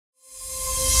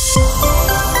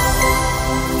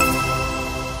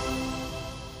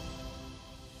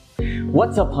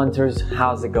What's up, hunters?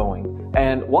 How's it going?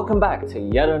 And welcome back to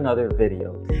yet another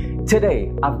video.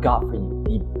 Today I've got for you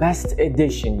the best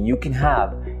addition you can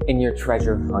have in your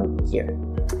treasure hunt gear.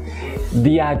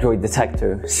 The Adroit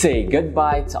detector. Say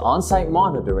goodbye to on-site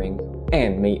monitoring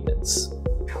and maintenance.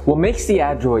 What makes the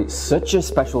Adroit such a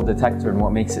special detector and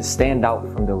what makes it stand out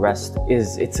from the rest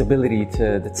is its ability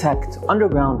to detect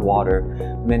underground water,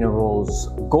 minerals,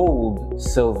 gold,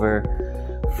 silver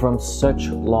from such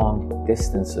long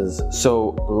distances. So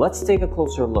let's take a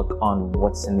closer look on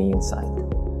what's in the inside.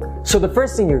 So the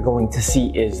first thing you're going to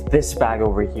see is this bag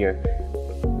over here.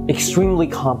 Extremely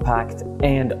compact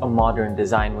and a modern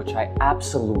design, which I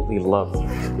absolutely love.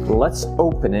 Let's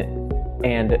open it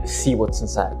and see what's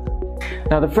inside.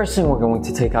 Now, the first thing we're going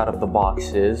to take out of the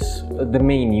box is the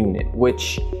main unit,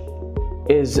 which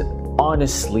is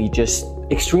honestly just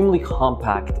extremely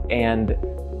compact, and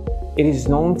it is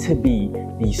known to be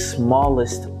the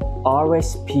smallest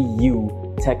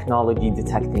RSPU technology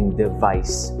detecting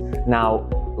device. Now,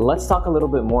 let's talk a little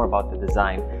bit more about the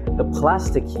design. The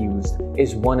plastic used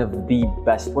is one of the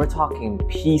best. We're talking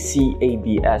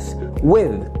PCABS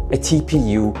with a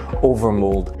TPU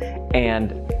overmold,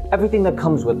 and everything that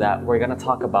comes with that we're going to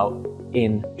talk about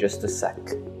in just a sec.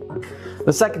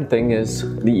 The second thing is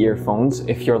the earphones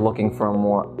if you're looking for a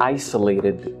more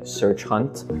isolated search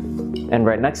hunt. And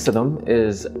right next to them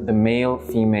is the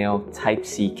male-female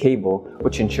Type-C cable,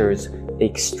 which ensures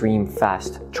extreme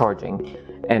fast charging.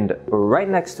 And right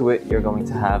next to it, you're going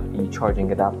to have the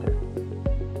charging adapter.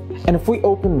 And if we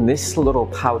open this little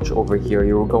pouch over here,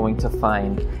 you're going to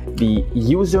find the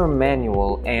user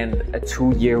manual and a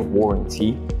 2-year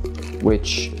warranty,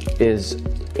 which is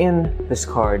in this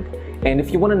card. And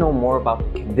if you want to know more about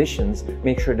the conditions,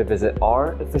 make sure to visit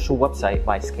our official website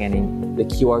by scanning the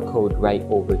QR code right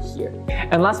over here.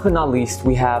 And last but not least,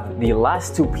 we have the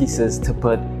last two pieces to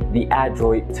put the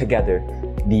Adroit together,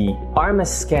 the RMS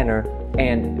scanner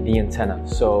and the antenna.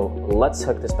 So let's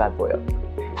hook this bad boy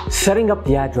up. Setting up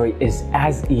the Adroit is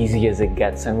as easy as it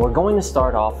gets, and we're going to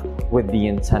start off with the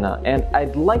antenna. And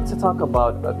I'd like to talk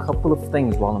about a couple of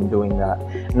things while I'm doing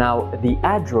that. Now, the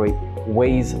Adroit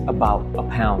weighs about a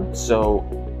pound. So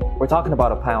we're talking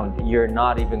about a pound. You're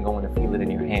not even going to feel it in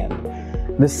your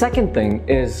hand. The second thing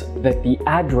is that the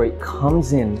Adroit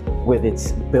comes in with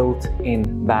its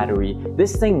built-in battery.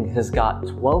 This thing has got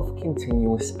 12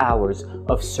 continuous hours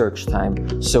of search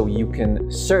time, so you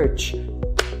can search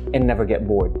and never get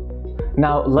bored.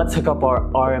 Now let's hook up our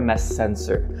RMS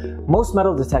sensor. Most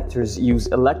metal detectors use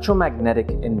electromagnetic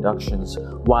inductions,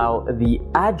 while the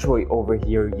Adroit over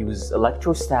here uses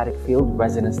electrostatic field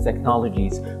resonance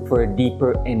technologies for a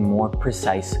deeper and more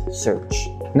precise search.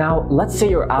 Now, let's say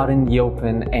you're out in the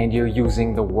open and you're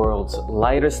using the world's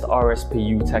lightest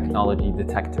RSPU technology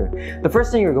detector. The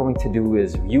first thing you're going to do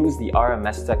is use the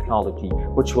RMS technology,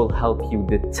 which will help you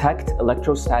detect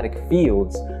electrostatic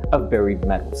fields of buried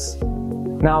metals.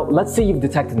 Now, let's say you've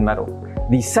detected metal.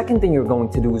 The second thing you're going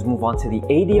to do is move on to the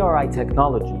ADRI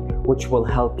technology, which will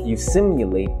help you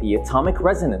simulate the atomic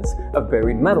resonance of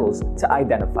buried metals to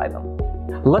identify them.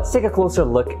 Let's take a closer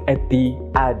look at the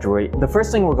Adroit. The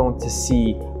first thing we're going to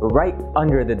see right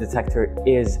under the detector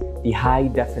is the high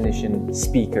definition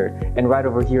speaker. And right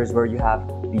over here is where you have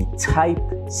the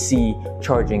Type-C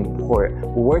charging port.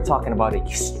 We're talking about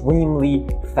extremely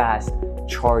fast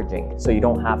charging, so you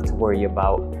don't have to worry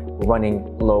about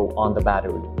running low on the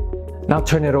battery. Now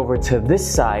turn it over to this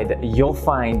side, you'll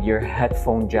find your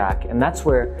headphone jack, and that's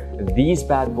where these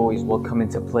bad boys will come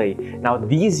into play. Now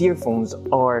these earphones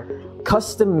are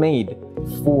custom made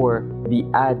for the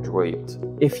Adroit.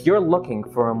 If you're looking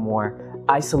for a more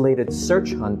isolated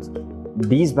search hunt,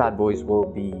 these bad boys will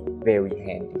be very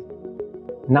handy.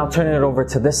 Now turning it over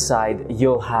to this side,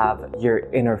 you'll have your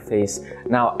interface.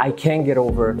 Now I can't get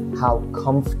over how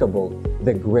comfortable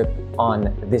the grip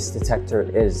on this detector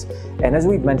is. And as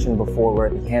we've mentioned before, where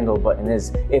the handle button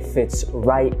is, it fits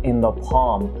right in the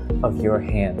palm of your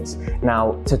hands.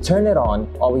 Now to turn it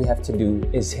on, all we have to do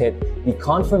is hit the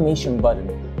confirmation button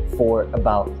for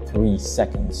about 3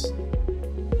 seconds.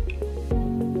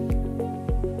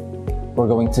 We're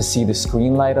going to see the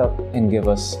screen light up and give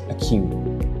us a cue.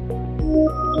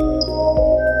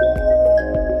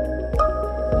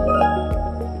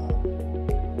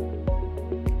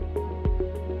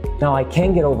 Now I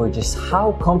can't get over just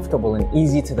how comfortable and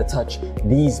easy to the touch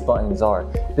these buttons are.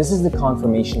 This is the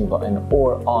confirmation button,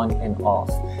 or on and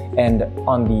off. And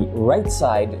on the right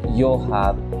side, you'll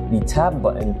have the tab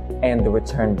button and the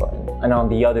return button. And on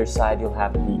the other side, you'll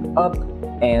have the up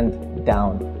and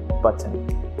down button.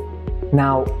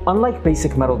 Now, unlike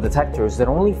basic metal detectors that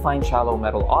only find shallow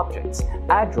metal objects,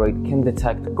 Adroit can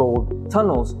detect gold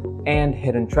tunnels and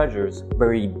hidden treasures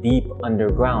buried deep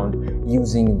underground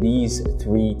using these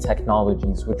 3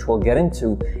 technologies, which we'll get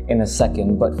into in a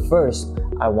second. But first,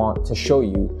 I want to show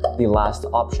you the last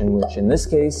option, which in this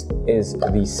case is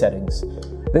the settings.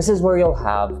 This is where you'll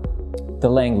have the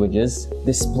languages,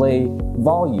 display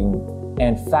volume,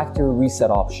 and factory reset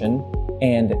option,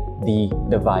 and the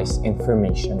device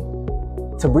information.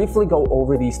 To briefly go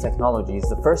over these technologies,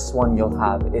 the first one you'll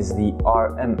have is the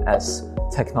RMS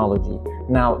technology.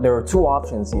 Now, there are 2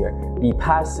 options here, the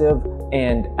passive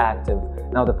and active.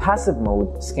 Now, the passive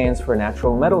mode scans for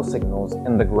natural metal signals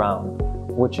in the ground,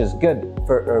 which is good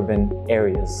for urban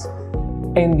areas.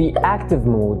 And the active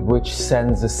mode, which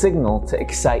sends a signal to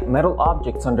excite metal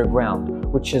objects underground,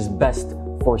 which is best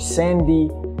for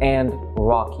sandy and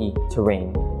rocky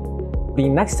terrain. The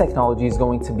next technology is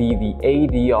going to be the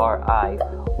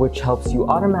ADRI, which helps you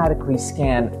automatically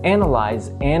scan,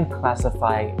 analyze, and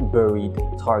classify buried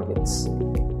targets.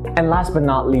 And last but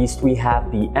not least, we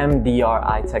have the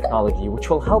MDRI technology, which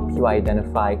will help you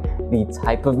identify the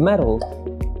type of metal,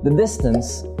 the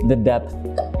distance, the depth,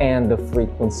 and the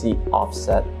frequency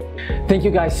offset. Thank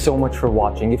you guys so much for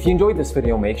watching. If you enjoyed this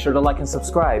video, make sure to like and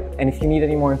subscribe. And if you need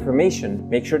any more information,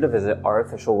 make sure to visit our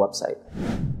official website.